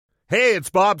Hey, it's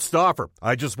Bob Stauffer.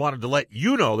 I just wanted to let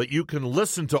you know that you can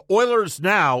listen to Oilers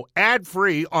Now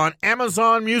ad-free on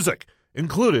Amazon Music,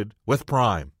 included with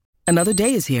Prime. Another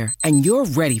day is here, and you're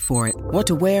ready for it. What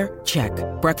to wear? Check.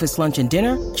 Breakfast, lunch, and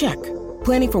dinner? Check.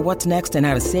 Planning for what's next and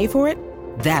how to save for it?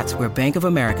 That's where Bank of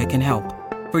America can help.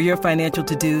 For your financial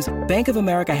to-dos, Bank of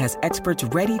America has experts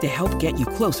ready to help get you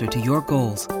closer to your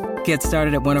goals. Get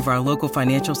started at one of our local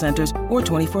financial centers or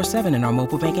 24/7 in our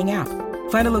mobile banking app.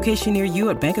 Find a location near you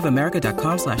at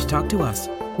bankofamerica.com/talktous.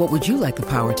 What would you like the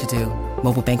power to do?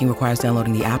 Mobile banking requires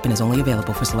downloading the app and is only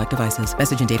available for select devices.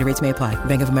 Message and data rates may apply.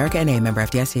 Bank of America N.A., member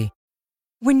FDIC.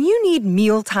 When you need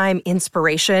mealtime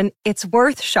inspiration, it's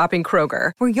worth shopping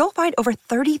Kroger, where you'll find over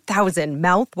 30,000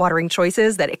 mouth-watering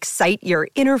choices that excite your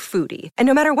inner foodie. And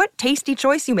no matter what tasty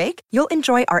choice you make, you'll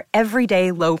enjoy our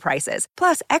everyday low prices,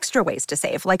 plus extra ways to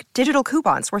save, like digital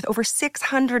coupons worth over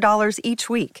 $600 each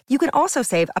week. You can also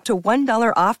save up to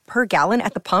 $1 off per gallon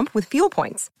at the pump with fuel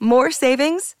points. More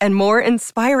savings and more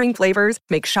inspiring flavors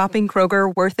make shopping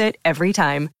Kroger worth it every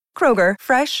time. Kroger,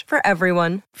 fresh for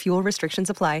everyone. Fuel restrictions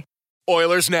apply.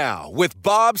 Oilers Now with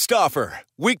Bob Stauffer.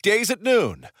 Weekdays at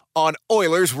noon on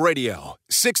Oilers Radio,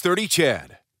 630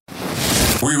 CHED.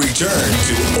 We return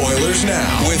to Oilers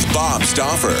Now with Bob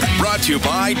Stauffer. Brought to you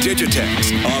by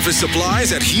Digitex. Office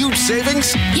supplies at huge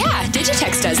savings? Yeah,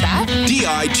 Digitex does that.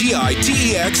 Digitex.ca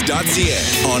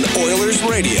on Oilers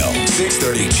Radio,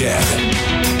 630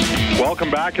 CHED.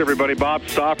 Welcome back, everybody. Bob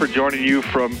Stauffer joining you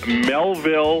from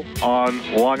Melville on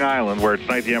Long Island, where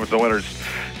tonight the Edmonton Oilers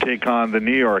take on the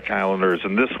New York Islanders.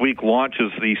 And this week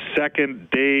launches the second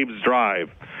Dave's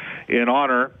Drive in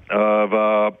honor of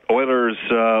Oilers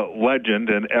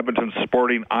legend and Edmonton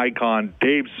sporting icon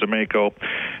Dave Semenko.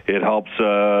 It helps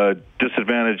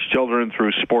disadvantaged children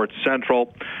through Sports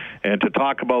Central. And to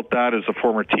talk about that is a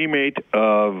former teammate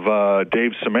of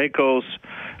Dave Semenko's,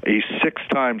 a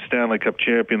six-time Stanley Cup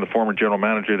champion, the former general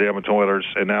manager of the Edmonton Oilers,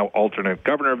 and now alternate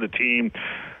governor of the team.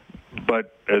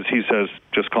 But as he says,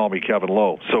 just call me Kevin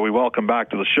Lowe. So we welcome back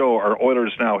to the show our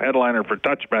Oilers Now headliner for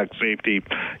touchback safety.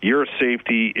 Your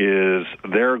safety is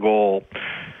their goal.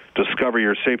 Discover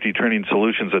your safety training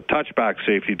solutions at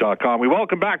touchbacksafety.com. We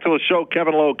welcome back to the show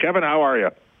Kevin Lowe. Kevin, how are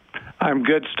you? I'm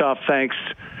good stuff, thanks.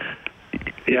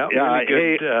 Yeah, really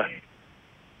good.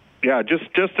 Yeah, just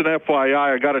an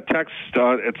FYI, I got a text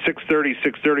at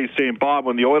 6:30 saying, Bob,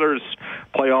 when the Oilers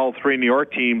play all three New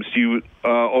York teams, you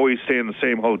always stay in the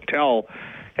same hotel.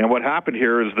 And what happened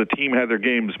here is the team had their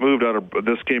games moved out of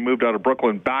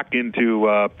Brooklyn back into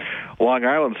Long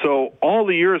Island. So all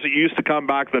the years that you used to come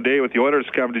back in the day with the Oilers,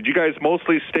 Kevin, did you guys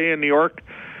mostly stay in New York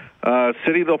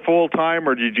City the full time,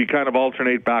 or did you kind of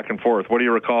alternate back and forth? What do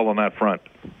you recall on that front?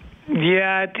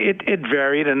 Yeah, it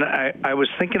varied, and I was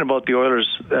thinking about the Oilers'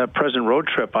 present road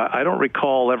trip. I don't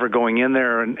recall ever going in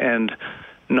there and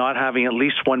not having at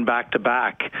least one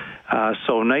back-to-back.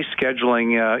 So nice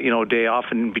scheduling, day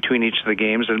off in between each of the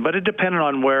games. But it depended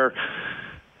on where,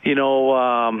 if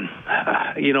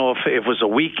it was a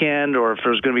weekend or if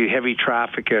there was going to be heavy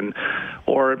traffic,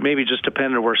 or maybe just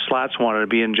depended on where Slats wanted to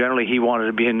be. And generally, he wanted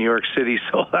to be in New York City,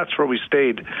 so that's where we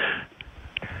stayed.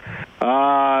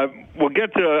 We'll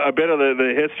get to a bit of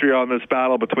the history on this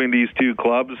battle between these two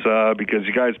clubs because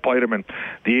you guys played them in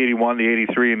the 81, the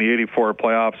 83, and the 84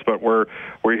 playoffs. But we're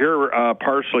here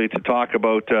partially to talk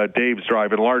about Dave's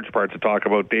Drive, in large part to talk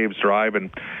about Dave's Drive.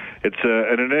 And it's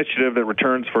an initiative that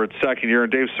returns for its second year.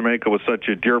 And Dave Semenko was such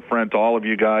a dear friend to all of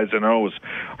you guys. I know it was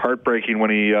heartbreaking when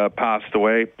he passed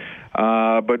away.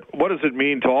 But what does it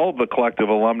mean to all of the collective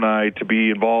alumni to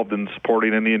be involved in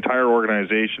supporting, and the entire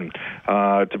organization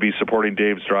to be supporting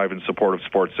Dave's Drive in support of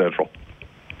Sports Central?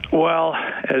 Well,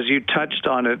 as you touched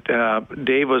on it,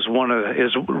 Dave was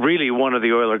really one of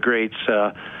the Oiler greats,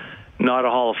 not a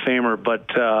Hall of Famer, but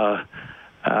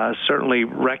certainly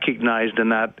recognized in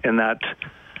that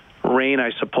reign, I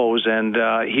suppose. And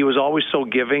he was always so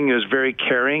giving. He was very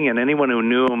caring, and anyone who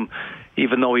knew him,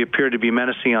 even though he appeared to be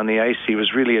menacing on the ice, he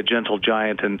was really a gentle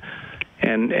giant and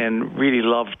really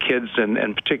loved kids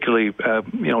and particularly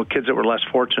kids that were less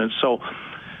fortunate. So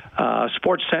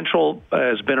Sports Central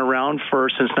has been around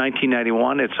since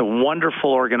 1991. It's a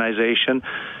wonderful organization.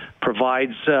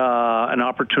 Provides an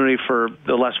opportunity for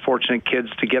the less fortunate kids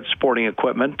to get sporting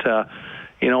equipment.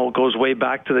 It goes way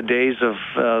back to the days of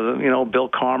Bill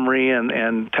Comrie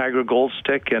and Tiger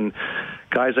Goldstick and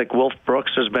guys like Wilf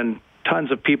Brooks. There's been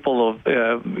tons of people,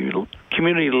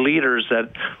 community leaders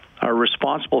that are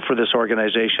responsible for this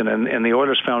organization, and the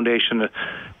Oilers Foundation,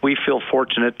 we feel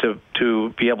fortunate to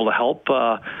be able to help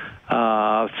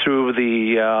through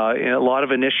a lot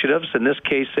of initiatives. In this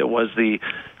case, it was the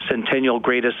Centennial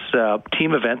Greatest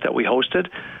Team event that we hosted,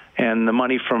 and the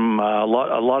money from a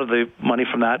lot of the money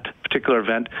from that particular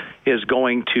event is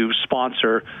going to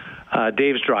sponsor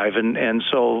Dave's Drive, and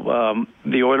so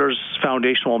the Oilers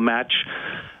Foundation will match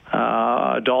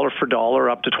dollar for dollar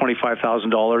up to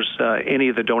 $25,000 any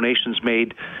of the donations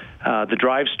made. The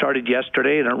drive started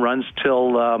yesterday and it runs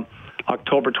till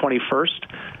October 21st.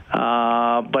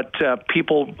 But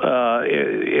people,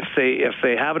 if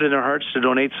they have it in their hearts to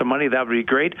donate some money, that would be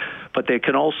great. But they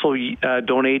can also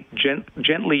donate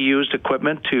gently used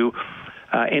equipment to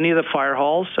any of the fire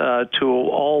halls, to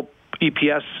all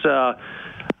EPS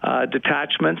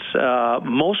detachments.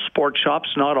 Most sports shops,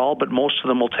 not all, but most of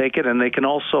them will take it, and they can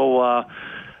also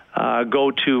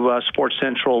go to Sports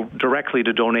Central directly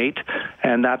to donate,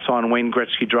 and that's on Wayne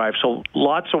Gretzky Drive. So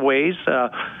lots of ways.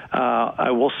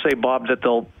 I will say, Bob, that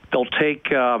they'll take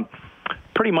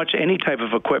pretty much any type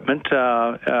of equipment.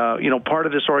 Part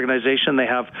of this organization, they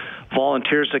have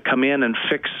volunteers that come in and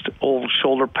fix old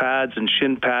shoulder pads and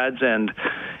shin pads and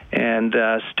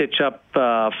stitch up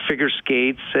figure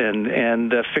skates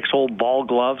and fix old ball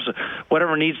gloves,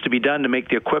 whatever needs to be done to make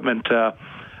the equipment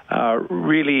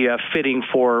really fitting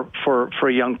for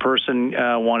a young person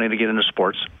wanting to get into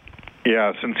sports.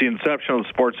 Yeah, since the inception of the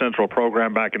Sports Central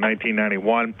program back in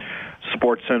 1991,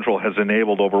 Sports Central has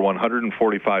enabled over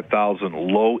 145,000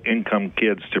 low-income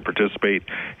kids to participate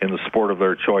in the sport of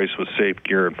their choice with safe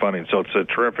gear and funding. So it's a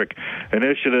terrific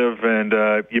initiative.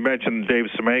 And you mentioned Dave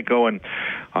Semenko, and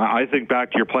I think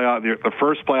back to your the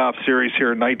first playoff series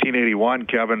here in 1981,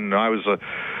 Kevin. I was a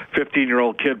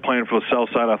 15-year-old kid playing for the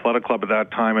Southside Athletic Club at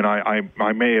that time, and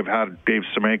I may have had Dave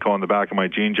Semenko on the back of my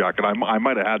jean jacket. I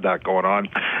might have had that going on.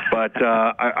 But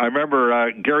I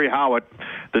remember Gary Howitt,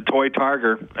 the toy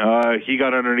tiger, he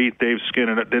got underneath Dave's skin,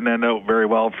 and it didn't end out very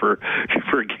well for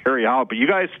Gary Howitt. But you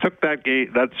guys took that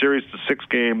series to 6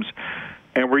 games.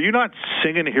 And were you not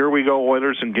singing "Here We Go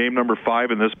Oilers" in game number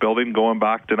 5 in this building going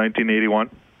back to 1981?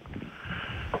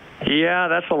 Yeah,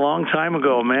 that's a long time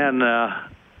ago, man.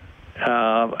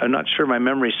 I'm not sure my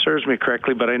memory serves me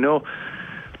correctly, but I know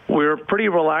we were a pretty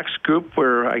relaxed group.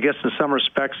 We're, I guess, in some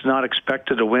respects, not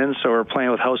expected to win, so we're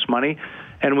playing with house money.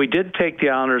 And we did take the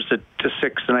Islanders to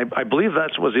 6, and I believe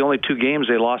that was the only 2 games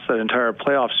they lost that entire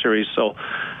playoff series. So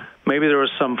maybe there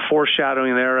was some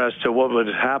foreshadowing there as to what would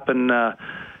happen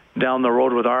down the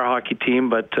road with our hockey team.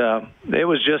 But it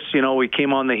was just, we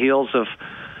came on the heels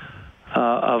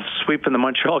of sweeping the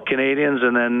Montreal Canadiens,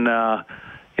 and then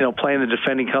playing the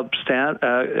defending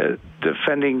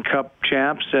cup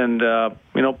champs, and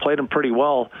played them pretty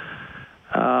well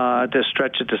to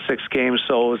stretch it to 6 games.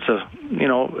 So it's it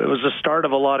was the start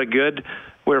of a lot of good.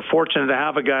 We're fortunate to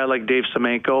have a guy like Dave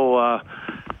Semenko.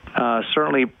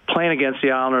 Certainly playing against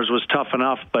the Islanders was tough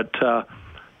enough, but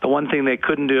the one thing they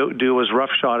couldn't do was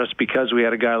roughshod us, because we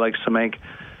had a guy like Semenko,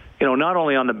 not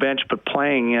only on the bench but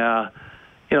playing.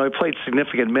 He played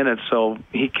significant minutes, so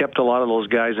he kept a lot of those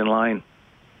guys in line.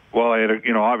 Well, he had,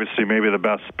 obviously maybe the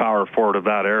best power forward of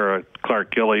that era,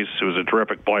 Clark Gillies, who was a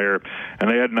terrific player, and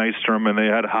they had Nystrom and they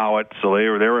had Howitt, so they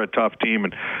were a tough team.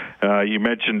 And you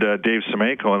mentioned Dave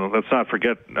Semenko, and let's not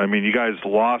forget, you guys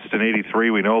lost in '83.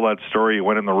 We know that story. You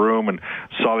went in the room and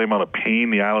saw the amount of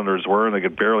pain the Islanders were, and they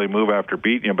could barely move after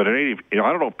beating you. But in I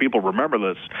don't know if people remember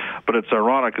this, but it's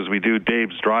ironic as we do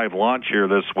Dave's Drive launch here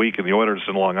this week in the Oilers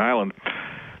in Long Island.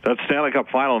 That Stanley Cup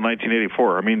final in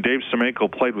 1984. Dave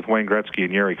Semenko played with Wayne Gretzky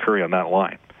and Jari Kurri on that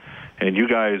line. And you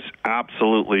guys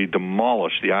absolutely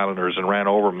demolished the Islanders and ran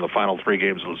over them in the final 3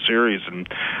 games of the series. And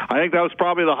I think that was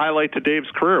probably the highlight to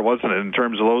Dave's career, wasn't it, in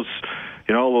terms of those,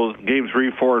 those games 3,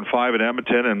 4, and 5 in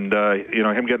Edmonton, and,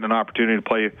 him getting an opportunity to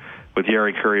play with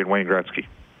Jari Kurri and Wayne Gretzky.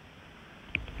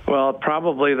 Well,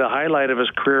 probably the highlight of his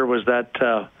career was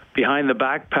that behind the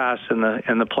back pass in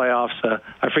the playoffs.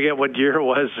 I forget what year it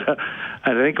was.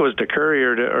 I think it was to Kurri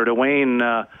or to Wayne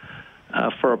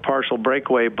for a partial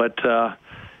breakaway. But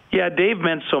Dave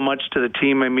meant so much to the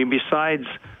team. Besides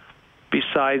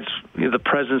the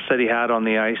presence that he had on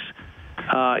the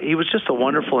ice, he was just a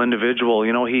wonderful individual.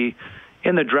 He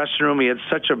in the dressing room, he had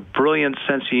such a brilliant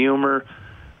sense of humor.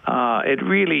 If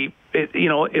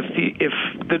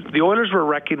the Oilers were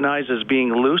recognized as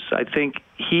being loose, I think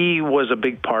he was a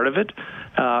big part of it.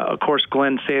 Of course,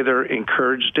 Glenn Sather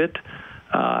encouraged it,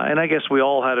 and I guess we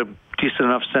all had a decent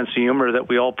enough sense of humor that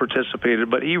we all participated.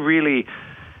 But he really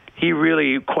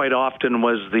quite often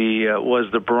was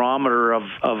the barometer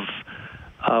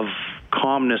of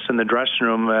calmness in the dressing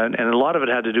room, and a lot of it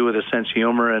had to do with his sense of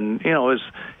humor and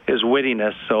his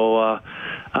wittiness. So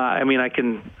I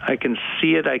can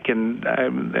see it.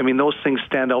 Those things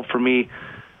stand out for me,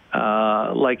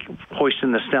 like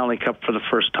hoisting the Stanley Cup for the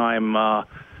first time.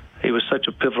 He was such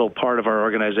a pivotal part of our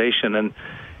organization, and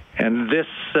this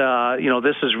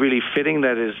this is really fitting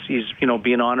that he's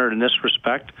being honored in this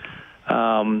respect.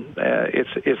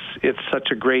 It's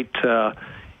such a great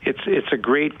it's a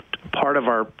great part of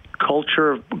our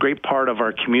culture, great part of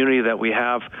our community that we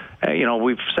have.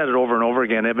 We've said it over and over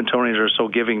again, Edmontonians are so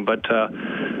giving, but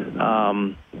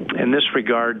in this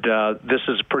regard, this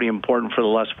is pretty important for the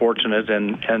less fortunate,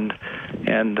 and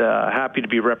happy to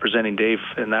be representing Dave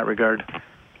in that regard.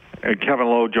 Kevin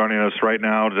Lowe joining us right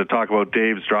now to talk about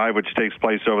Dave's Drive, which takes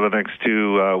place over the next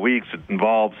 2 weeks. It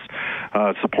involves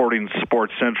supporting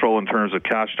Sports Central in terms of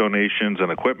cash donations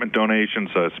and equipment donations.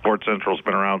 Sports Central's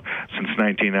been around since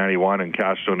 1991, and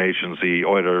cash donations, the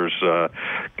Oilers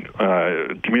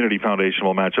Community Foundation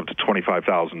will match up to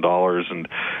 $25,000. And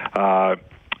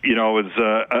it was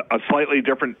a slightly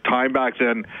different time back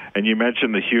then, and you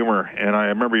mentioned the humor. And I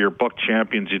remember your book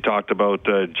Champions, you talked about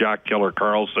Jack Killer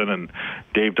Carlson, and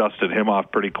Dave dusted him off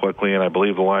pretty quickly, and I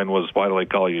believe the line was, "Why do they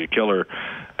call you a killer?"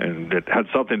 And it had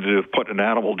something to do with putting an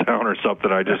animal down or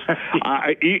something. I just,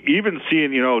 even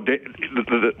seeing,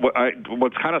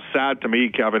 what's kind of sad to me,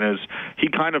 Kevin, is he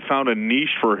kind of found a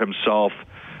niche for himself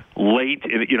late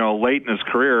in his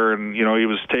career, and he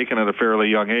was taken at a fairly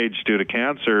young age due to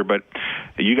cancer, but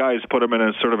you guys put him in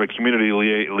a sort of a community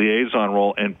liaison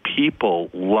role, and people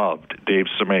loved Dave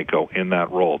Semenko in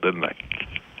that role, didn't they?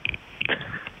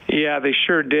 Yeah, they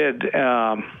sure did,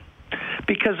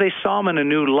 because they saw him in a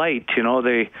new light.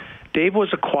 Dave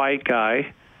was a quiet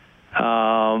guy,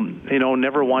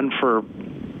 never one for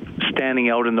standing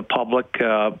out in the public. He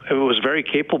was very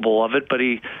capable of it, but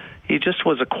he just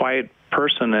was a quiet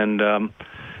person, and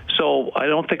so I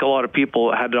don't think a lot of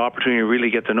people had the opportunity to really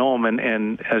get to know him.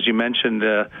 And as you mentioned,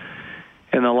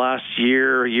 in the last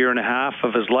year and a half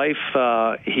of his life,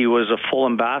 he was a full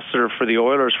ambassador for the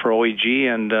Oilers for OEG,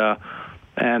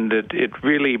 and it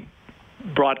really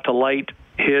brought to light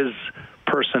his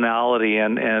personality,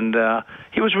 and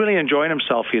he was really enjoying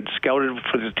himself. He had scouted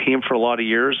for the team for a lot of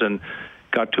years and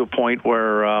got to a point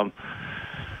where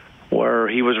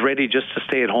he was ready just to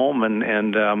stay at home,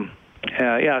 and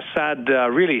sad.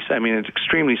 Really, I mean, it's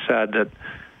extremely sad that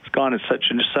it's gone at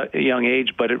such a young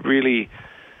age, but it really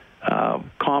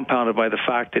compounded by the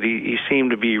fact that he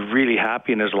seemed to be really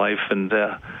happy in his life,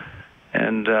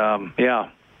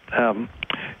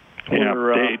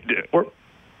 we're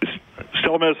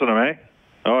still missing him, eh?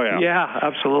 Oh yeah. Yeah,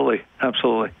 absolutely.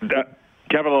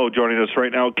 Kevin Lowe joining us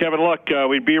right now. Kevin, look,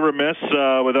 we'd be remiss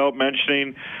without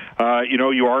mentioning,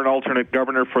 you are an alternate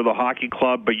governor for the hockey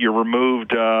club, but you're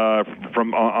removed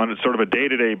from on sort of a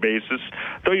day-to-day basis.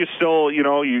 Though you still,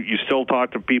 you still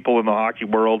talk to people in the hockey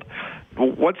world.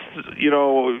 What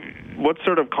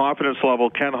sort of confidence level?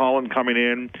 Ken Holland coming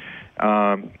in.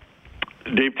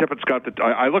 Dave Tippett's got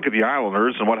I look at the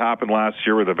Islanders and what happened last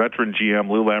year with a veteran GM,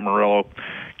 Lou Lamoriello,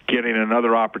 getting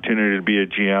another opportunity to be a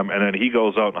GM, and then he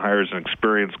goes out and hires an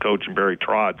experienced coach in Barry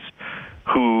Trotz,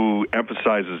 who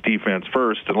emphasizes defense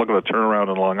first. And look at the turnaround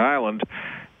in Long Island.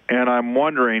 And I'm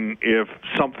wondering if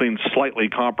something slightly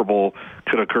comparable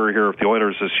could occur here with the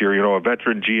Oilers this year. A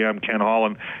veteran GM, Ken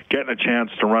Holland, getting a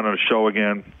chance to run a show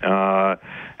again,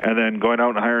 and then going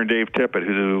out and hiring Dave Tippett,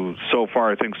 who so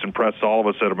far I think has impressed all of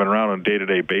us that have been around on a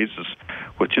day-to-day basis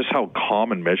with just how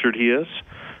calm and measured he is.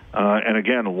 And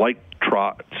again, like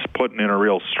Trotz, putting in a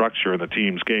real structure in the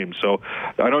team's game. So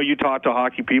I know you talk to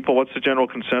hockey people. What's the general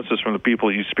consensus from the people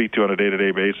that you speak to on a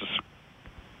day-to-day basis?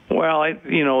 Well,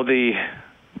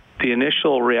 the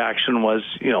initial reaction was,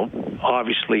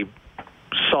 obviously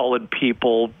solid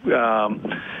people.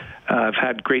 Have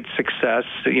had great success.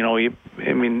 You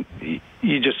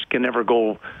just can never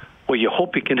go. Well, you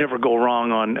hope you can never go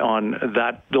wrong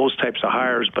on those types of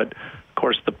hires, but of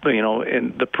course,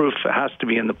 and the proof has to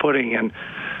be in the pudding. And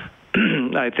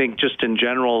I think just in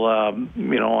general,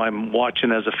 I'm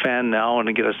watching as a fan now, and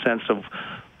I get a sense of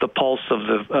the pulse of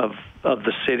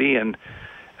the city, and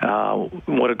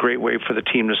what a great way for the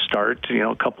team to start.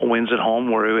 A couple wins at home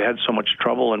where we had so much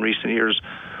trouble in recent years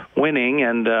winning,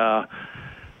 and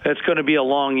it's going to be a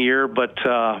long year, but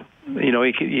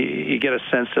you get a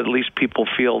sense that at least people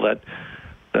feel that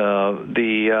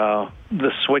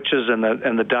the switches and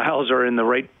the dials are in the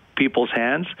right people's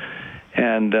hands,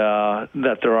 and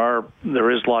that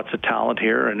there is lots of talent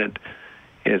here, and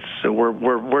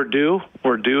we're due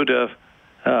to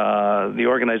the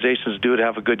organization's due to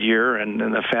have a good year, and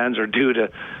the fans are due to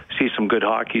see some good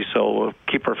hockey. So we'll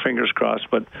keep our fingers crossed.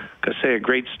 But I say a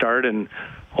great start, and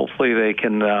hopefully they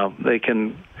can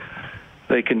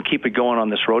keep it going on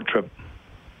this road trip.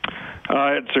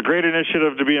 It's a great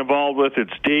initiative to be involved with.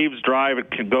 It's Dave's Drive.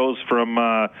 It goes from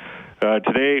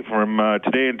Today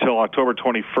until October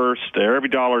 21st, every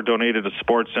dollar donated to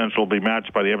Sports Central will be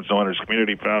matched by the Edmonton Oilers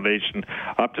Community Foundation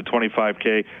up to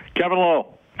 $25,000. Kevin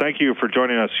Lowe, thank you for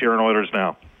joining us here on Oilers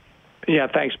Now. Yeah,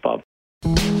 thanks, Bob.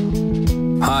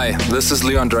 Hi, this is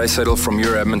Leon Draisaitl from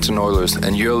your Edmonton Oilers,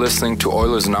 and you're listening to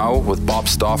Oilers Now with Bob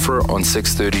Stauffer on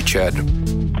 630 CHED.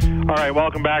 All right,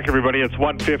 welcome back, everybody. It's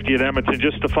 1:50 at Edmonton.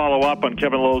 Just to follow up on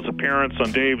Kevin Lowe's appearance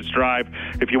on Dave's Drive,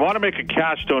 if you want to make a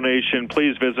cash donation,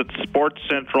 please visit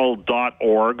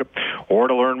sportscentral.org. Or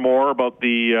to learn more about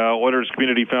the Oilers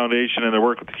Community Foundation and their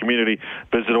work with the community,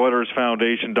 visit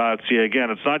oilersfoundation.ca. Again,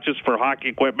 it's not just for hockey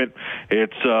equipment.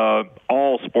 It's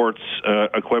all sports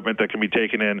equipment that can be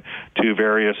taken in to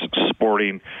various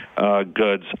sporting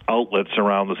goods outlets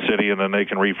around the city, and then they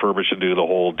can refurbish and do the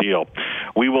whole deal.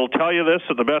 We will tell you this,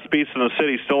 that the best pizza in the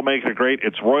city still makes it great.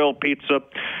 It's Royal Pizza.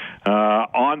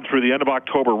 On through the end of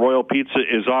October, Royal Pizza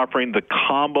is offering the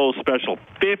Combo Special.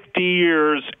 50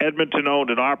 years Edmonton owned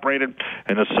and operated,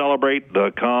 and to celebrate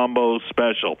the Combo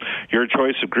Special. Your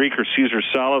choice of Greek or Caesar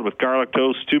salad with garlic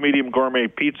toast, 2 medium gourmet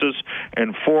pizzas,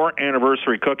 and 4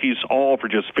 anniversary cookies, all for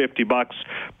just $50.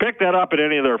 Pick that up at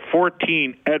any of their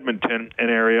 14 Edmonton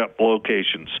and area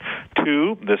locations.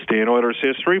 2, this day in Oilers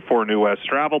history for New West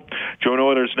Travel. Join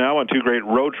Oilers now on 2 great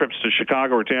road trips to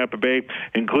Chicago or Tampa Bay,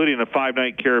 including a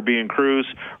 5-night Caribbean cruise.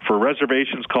 For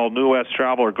reservations, call New West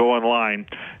Travel or go online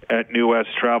at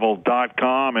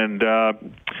newwesttravel.com. And,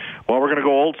 well, we're going to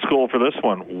go old school for this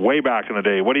one, way back in the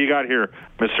day. What do you got here,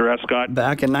 Mr. Escott?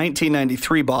 Back in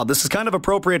 1993, Bob. This is kind of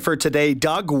appropriate for today.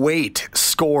 Doug Weight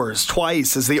scores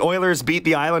twice as the Oilers beat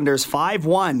the Islanders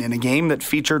 5-1 in a game that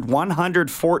featured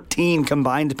 114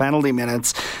 combined penalty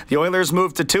minutes. The Oilers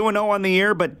moved to 2-0 on the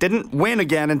year, but didn't win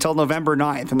again until November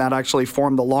 9th, and that actually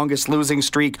formed the longest losing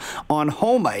streak on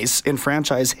home ice in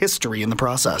franchise history in the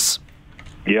process.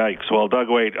 Yikes. Well, Doug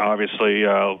Weight, obviously,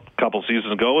 a couple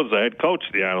seasons ago, was the head coach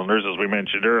of the Islanders, as we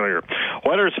mentioned earlier.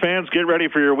 Oilers fans, get ready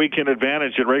for your weekend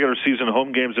advantage at regular season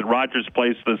home games at Rogers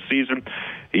Place this season.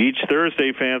 Each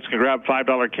Thursday, fans can grab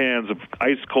 $5 cans of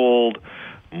ice-cold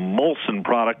Molson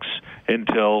products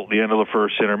until the end of the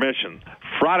first intermission.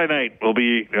 Friday night will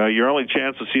be your only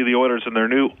chance to see the Oilers in their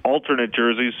new alternate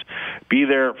jerseys. Be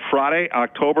there Friday,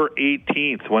 October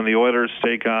 18th, when the Oilers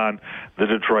take on the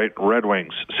Detroit Red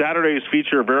Wings. Saturdays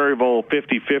feature variable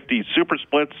 50-50 super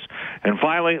splits. And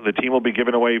finally, the team will be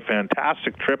giving away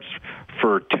fantastic trips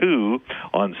for 2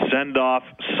 on send-off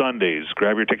Sundays.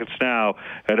 Grab your tickets now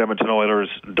at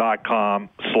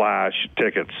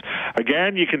EdmontonOilers.com/tickets.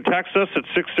 Again, you can text us at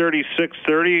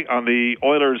 630-630 on the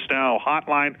Oilers Now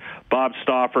hotline. Bob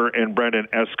Stauffer and Brendan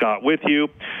Escott with you.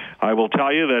 I will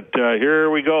tell you that here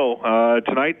we go.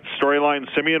 Tonight,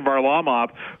 storyline Semyon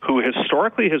Varlamov, who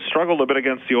historically has struggled a bit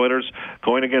against the Oilers,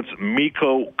 going against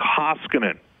Mikko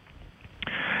Koskinen.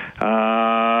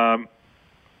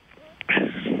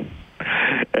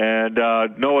 And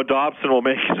Noah Dobson will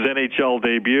make his NHL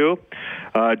debut.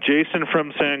 Jason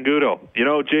from Sangudo. You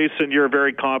know, Jason, you're a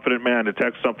very confident man to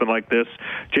text something like this.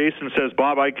 Jason says,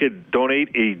 Bob, I could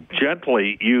donate a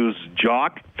gently used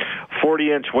Jock,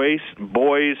 40-inch waist,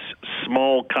 boys,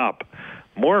 small cup.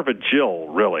 More of a Jill,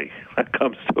 really. That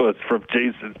comes to us from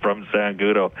Jason from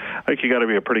Sangudo. I think you got to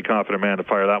be a pretty confident man to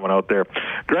fire that one out there.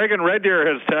 Greg and Red Deer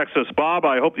has texted us, Bob,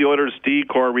 I hope the Oilers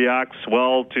D-Corps reacts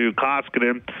well to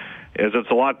Koskinen, as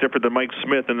it's a lot different than Mike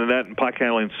Smith in the net and puck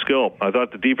handling skill. I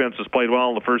thought the defense has played well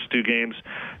in the first 2 games.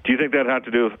 Do you think that had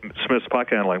to do with Smith's puck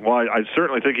handling? Well, I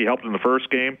certainly think he helped in the first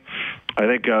game. I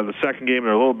think the second game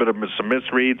there were a little bit of some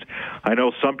misreads. I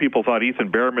know some people thought Ethan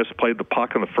Bear misplayed the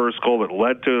puck in the first goal that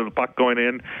led to the puck going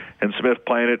in and Smith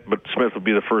playing it, but Smith would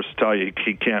be the first to tell you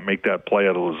he can't make that play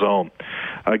out of the zone.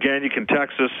 Again, you can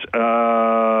text us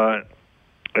at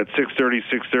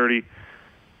 630.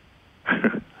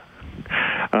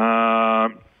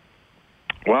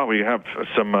 Well, we have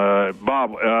some,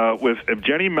 Bob, with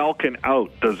Evgeny Malkin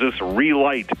out, does this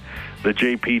relight the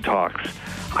JP talks?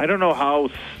 I don't know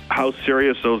how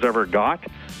serious those ever got.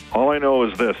 All I know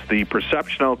is this, the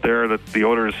perception out there that the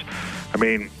Oilers,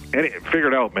 figure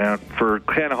it out, man. For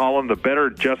Ken Holland, the better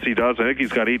Jesse does, I think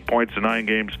he's got 8 points in 9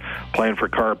 games playing for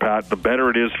Karpat, the better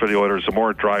it is for the Oilers, the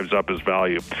more it drives up his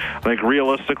value. I think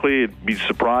realistically, I'd be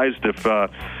surprised if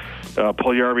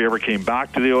Puljujarvi ever came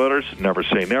back to the Oilers. Never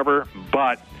say never,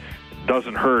 but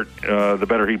doesn't hurt the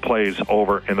better he plays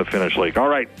over in the Finnish League. All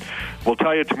right, we'll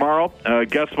tell you tomorrow.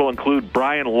 Guests will include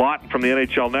Brian Lawton from the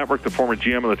NHL Network, the former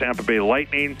GM of the Tampa Bay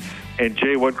Lightning, and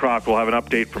Jay Woodcroft will have an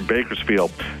update from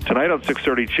Bakersfield. Tonight on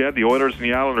 6:30 CHED, the Oilers and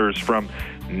the Islanders from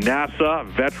NASA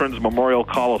Veterans Memorial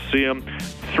Coliseum.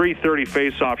 3:30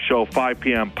 face-off show, 5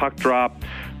 p.m. puck drop.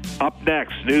 Up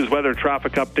next, news, weather,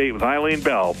 traffic update with Eileen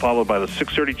Bell, followed by the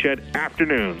 6:30 CHED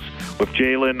Afternoons with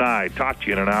Jaylen Nye. Talk to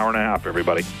you in an hour and a half,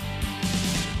 everybody.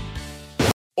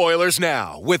 Oilers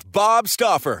Now with Bob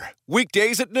Stauffer.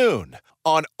 Weekdays at noon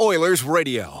on Oilers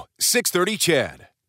Radio, 630 CHED.